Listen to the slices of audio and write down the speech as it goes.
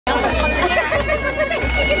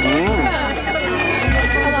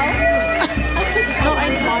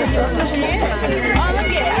She is. Oh,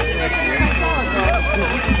 look at it. Look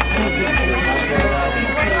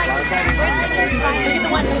at the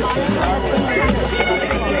one in the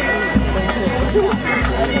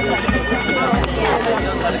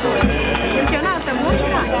chỗ nào tầm quốc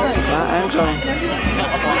em rồi.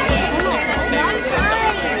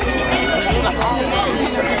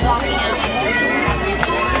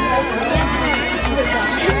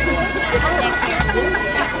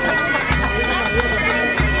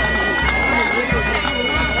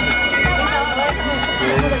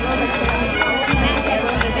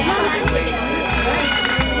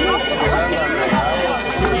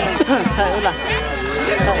 Thử là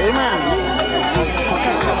thử mà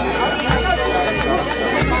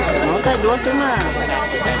nó tay đuối chứ mà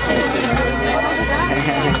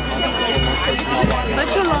nó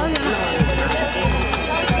chưa lo nữa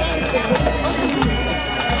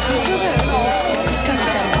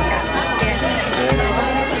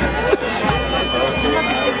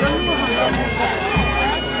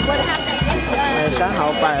sáng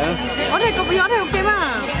hậu bài ở đây có gió theo kia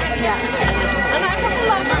mà dạ anh nói không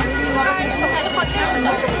lo mà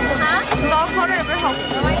hả lo có đây phải học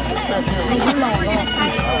không lo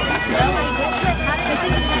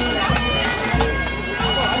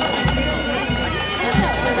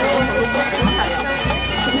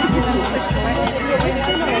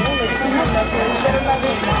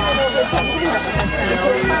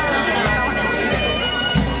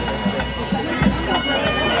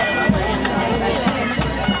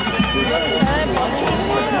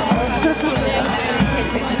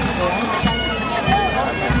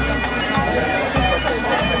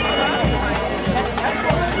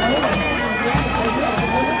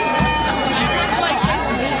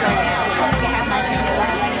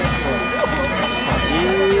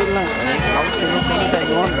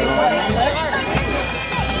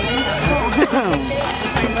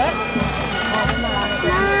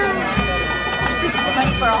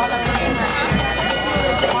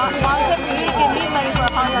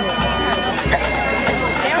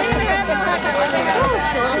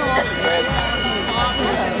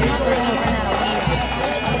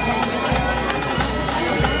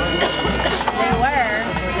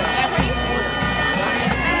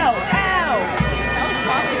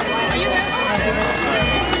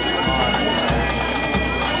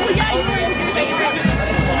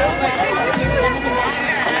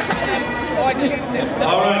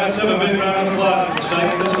All right, let's have a big round of applause for the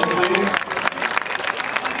second whistle, please.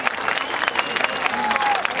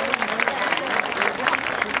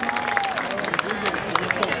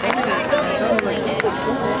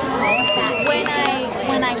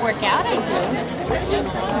 When I work out, I do.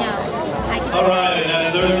 No. All right, and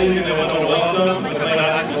as third deacon, I want to welcome the McLane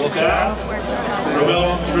High School staff,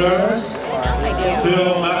 Ramel Contreras,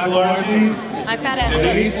 Phil McLargy,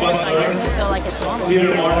 Denise Butler,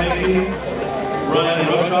 Peter Marnicky, Ryan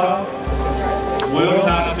Roshaw, Will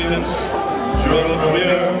Haskins, Jerome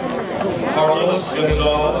Premier, Carlos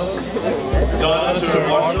Gonzalez, Donna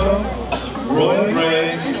Suramarco, Roy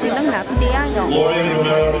Graves, Lori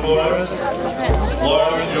Romero Flores,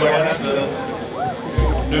 Laura Johansson,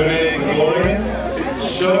 Nune Gloria,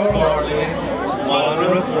 Cheryl Bartley,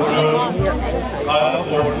 Monica Maroon, Kyle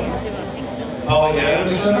Thornton, Holly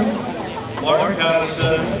Anderson, Mark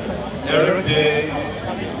Patterson, Eric Day,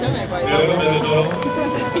 Bill Mitchell,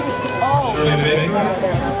 Shirley Baker,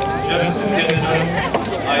 Jessica Kitchen,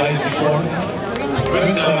 Isaac Thornton, Chris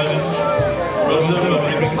Evans, Rosa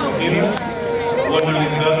Rodriguez Martinez, Wendy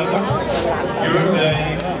Evans, Yuri Bay,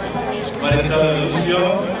 Maricela Lucio,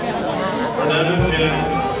 Fernando Jim,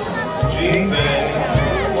 Jean Bay,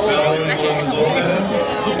 Valerie Rose Lopez,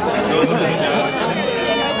 Joseph Jackson,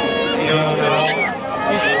 Keon Bell,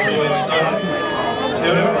 Joyce Sutton,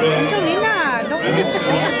 Terry Bray, Chris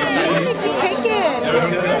take it.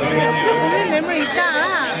 Memory ta.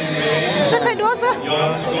 Thầy đua sao?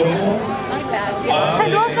 Thầy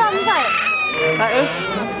đua sao không thầy? Thầy ơi.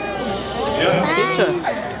 Teacher.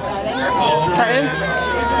 Thầy.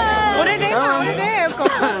 Ủa đây đấy hả? Đây đấy em có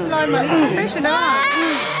slide mà professional hả?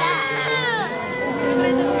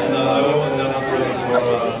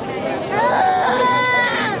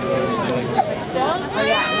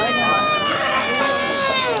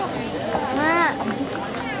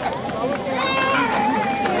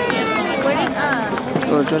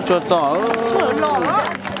 cho rõ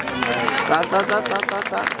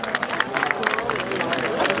ra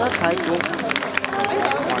thấy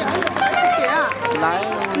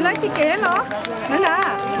cũng lấy chị kế nó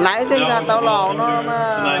lấy tên cả tao lò nó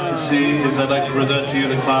tonight to see is I'd like to present to you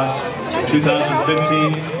the class of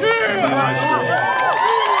 2015 McLane High School.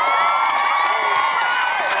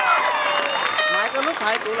 Mai có lúc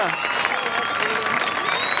thấy cũng là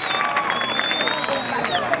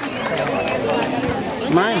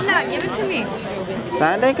Mai. Give it to me.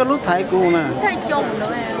 Tại đấy có lúc thầy cô nè. Thầy chồng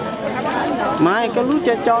nữa em. Mai có lúc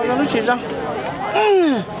cho nó xì răng.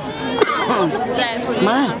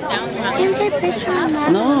 Mai. Can take picture on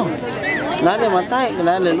that? No. Lại để mà tay,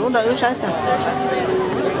 lại để lúc đó ướt sái sao?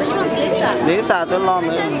 Which one's Lisa? Lisa tôi lo nữa.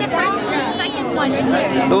 This is the second one.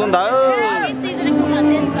 Tôi đỡ. Always season to come on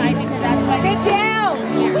this side because that's why. Sit down.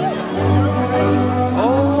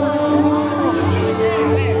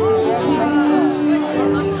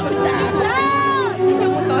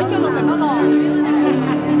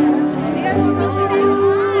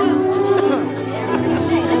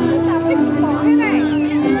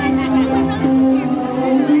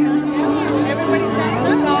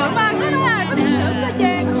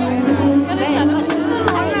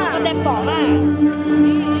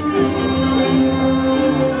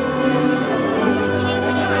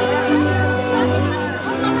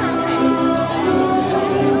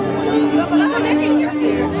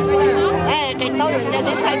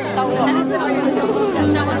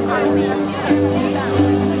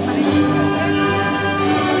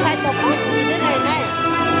 Thay tổ quốc như thế này này.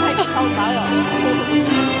 Thay tổ tao rồi.